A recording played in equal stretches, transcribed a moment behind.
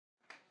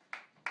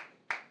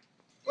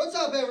What's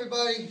up,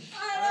 everybody?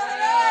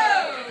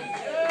 Yeah.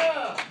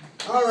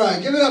 All right,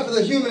 give it up for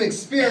the human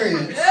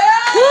experience. Yeah.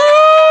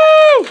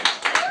 Woo!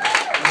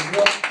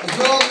 As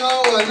we all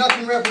know,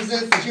 nothing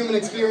represents the human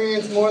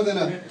experience more than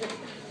a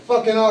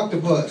fucking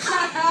octopus. He's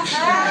got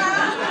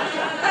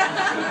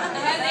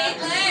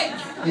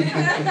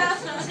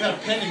a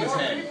pen in his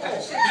hand.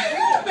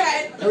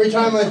 Every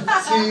time I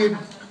see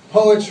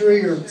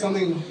poetry or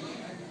something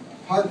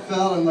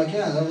heartfelt, I'm like,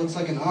 yeah, that looks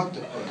like an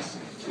octopus.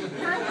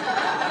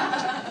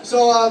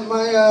 So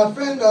my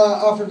friend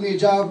offered me a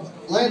job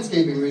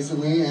landscaping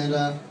recently, and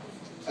I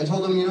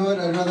told him, you know what,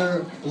 I'd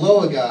rather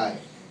blow a guy.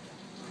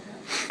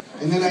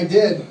 And then I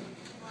did.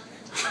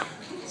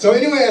 So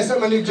anyway, I start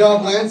my new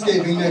job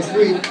landscaping next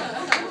week.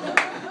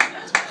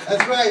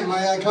 That's right,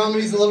 my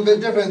comedy's a little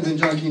bit different than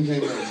John King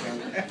Taylor's.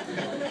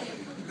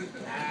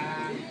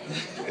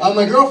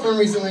 My girlfriend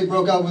recently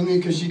broke up with me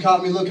because she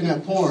caught me looking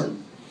at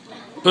porn.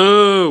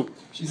 Boo!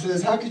 She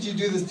says, how could you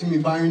do this to me,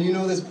 Byron? You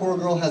know this poor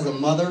girl has a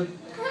mother?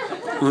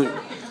 I'm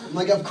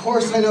like, of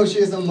course I know she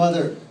has a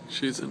mother.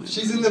 She's in it.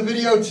 She's in the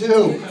video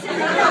too.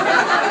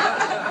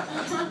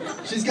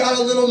 She's got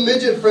a little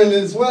midget friend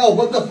as well.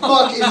 What the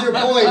fuck is your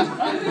point?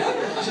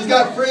 She's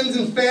got friends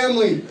and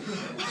family.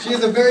 She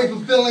has a very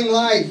fulfilling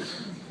life.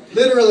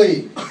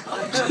 Literally.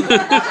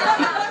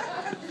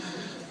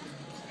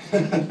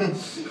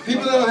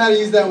 People don't know how to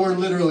use that word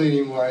literally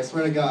anymore, I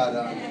swear to God.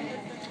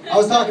 I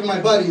was talking to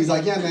my buddy, he's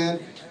like, yeah, man.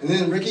 And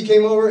then Ricky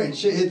came over and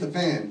shit hit the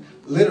fan.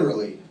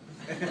 Literally.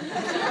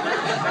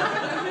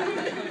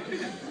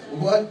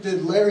 What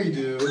did Larry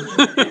do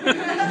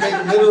to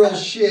make literal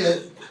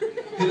shit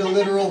hit a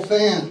literal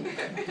fan?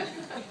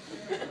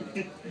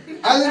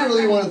 I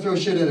literally want to throw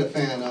shit at a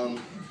fan.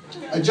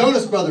 A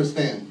Jonas Brothers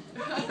fan.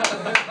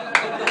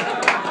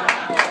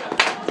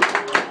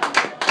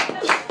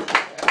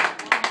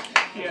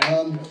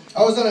 I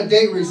was on a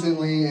date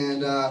recently,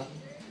 and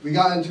we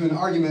got into an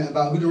argument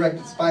about who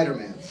directed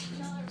Spider-Man.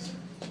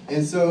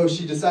 And so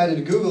she decided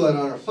to Google it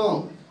on her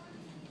phone.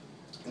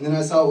 And then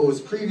I saw what was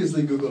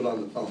previously Googled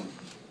on the phone.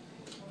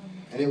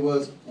 And it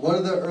was, what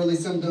are the early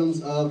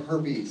symptoms of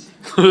herpes?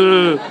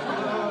 I'm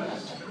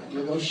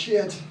like, oh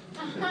shit.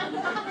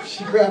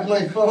 She grabbed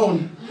my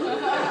phone.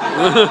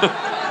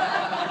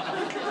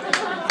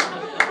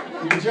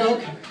 It's a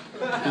joke?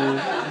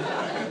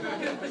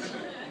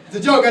 It's a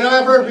joke, I don't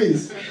have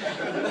herpes.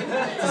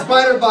 It's a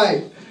spider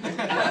bite.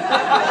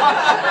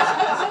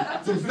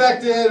 It's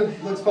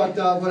infected, looks fucked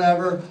up,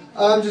 whatever.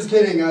 I'm just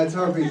kidding, it's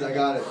herpes, I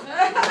got it.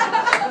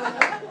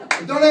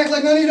 But don't act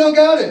like none of you don't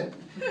got it.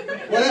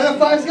 1 out of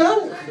 5's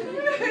got it.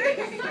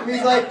 It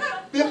means like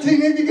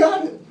 15 of you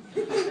got it.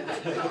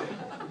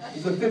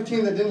 There's the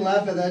 15 that didn't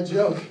laugh at that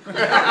joke.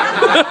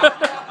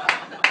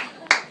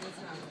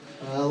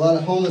 A lot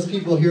of homeless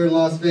people here in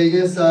Las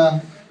Vegas.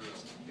 The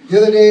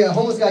other day, a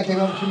homeless guy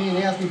came up to me and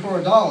he asked me for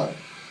 $1.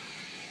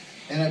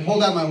 And I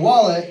pulled out my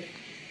wallet,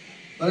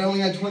 but I only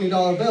had $20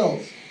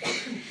 bills.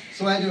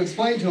 So I had to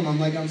explain to him, I'm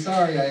like, I'm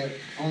sorry, I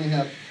only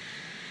have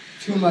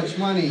too much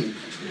money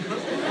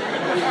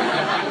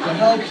to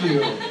help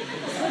you.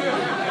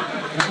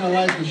 If my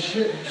life was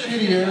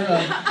shittier,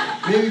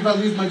 maybe if I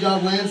lose my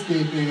job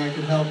landscaping, I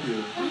could help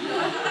you.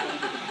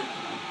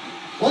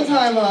 One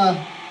time,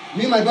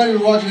 me and my buddy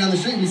were walking down the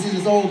street and we see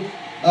this old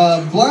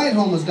blind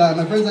homeless guy.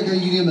 My friend's like, are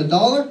you gonna give him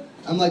 $1?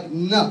 I'm like,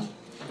 no.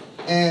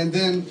 And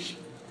then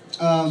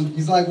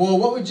he's like, well,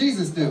 what would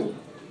Jesus do?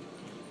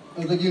 I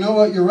was like, you know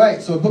what, you're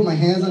right. So I put my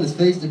hands on his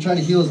face to try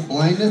to heal his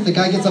blindness. The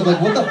guy gets up like,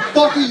 what the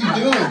fuck are you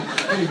doing?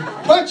 And he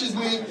punches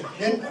me,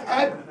 and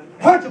I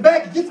punch him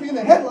back. He gets me in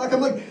the headlock.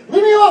 I'm like,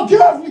 leave me alone, get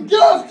off me,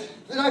 get off!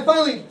 And I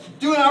finally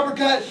do an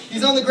uppercut.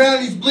 He's on the ground,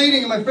 and he's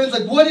bleeding, and my friend's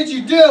like, what did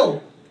you do?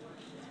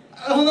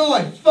 I don't know,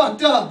 I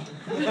fucked up.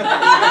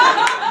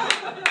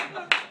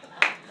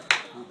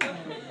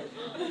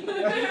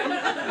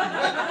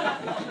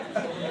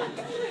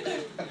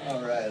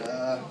 All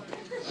right,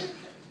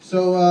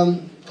 so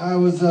I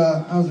was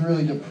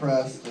really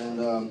depressed and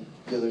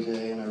the other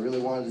day, and I really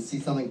wanted to see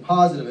something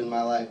positive in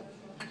my life.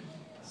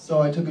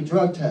 So I took a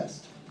drug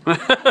test. I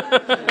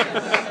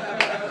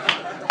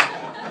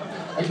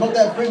told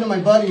that friend of my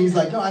buddy, he's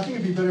like, no, I think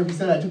it'd be better if he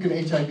said I took an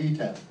HIV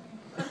test.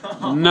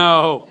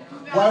 No.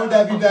 Why would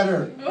that be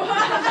better?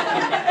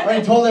 I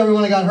already told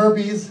everyone I got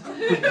herpes.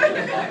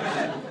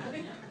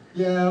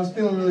 Yeah, I was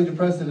feeling really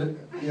depressed the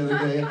other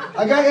day.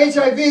 I got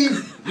HIV.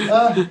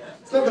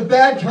 It's not the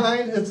bad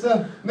kind, it's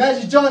the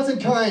Magic Johnson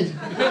kind.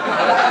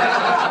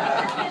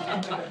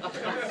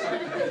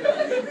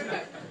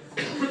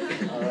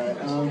 Alright,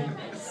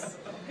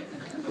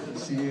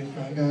 let's see if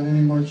I got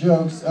any more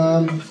jokes.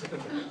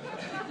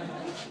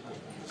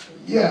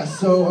 Yeah,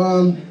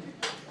 so,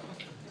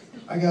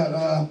 like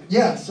I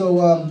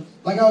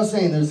was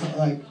saying,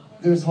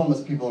 there's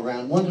homeless people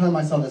around. One time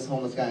I saw this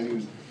homeless guy and he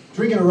was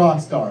drinking a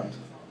rock star.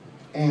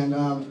 And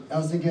I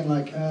was thinking,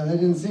 like, that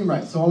didn't seem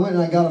right. So I went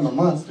and I got him a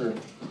Monster.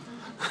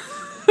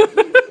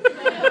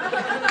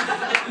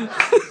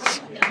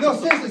 No,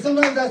 seriously,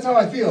 sometimes that's how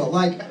I feel.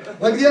 Like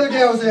the other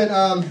day I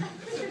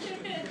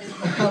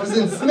was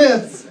in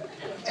Smith's,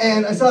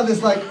 And I saw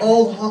this like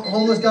old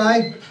homeless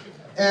guy,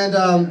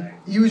 and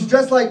he was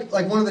dressed like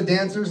one of the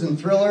dancers in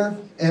Thriller.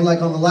 And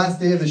like on the last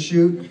day of the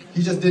shoot,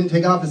 he just didn't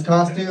take off his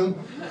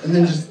costume, and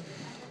then just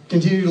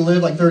continued to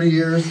live like 30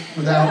 years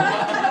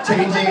without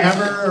changing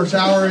ever or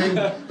showering.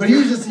 But he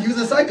was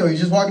a psycho. He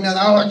was just walking down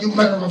the aisle, you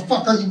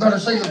motherfucker, you better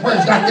say your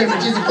prayers, God damn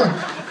it, Jesus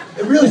Christ.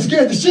 It really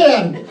scared the shit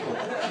out of me.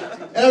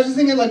 And I was just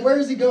thinking, like, where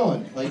is he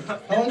going? Like,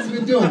 how long has he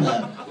been doing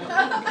that?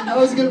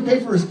 How is he going to pay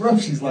for his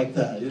groceries like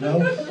that, you know?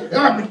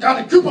 Yeah, but got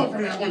a coupon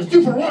for that one, it's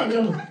 2 for 1.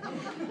 You know?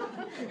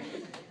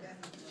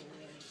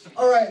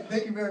 All right,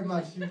 thank you very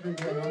much. You've been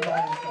great. I'm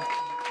Byron Kemp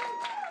Stout.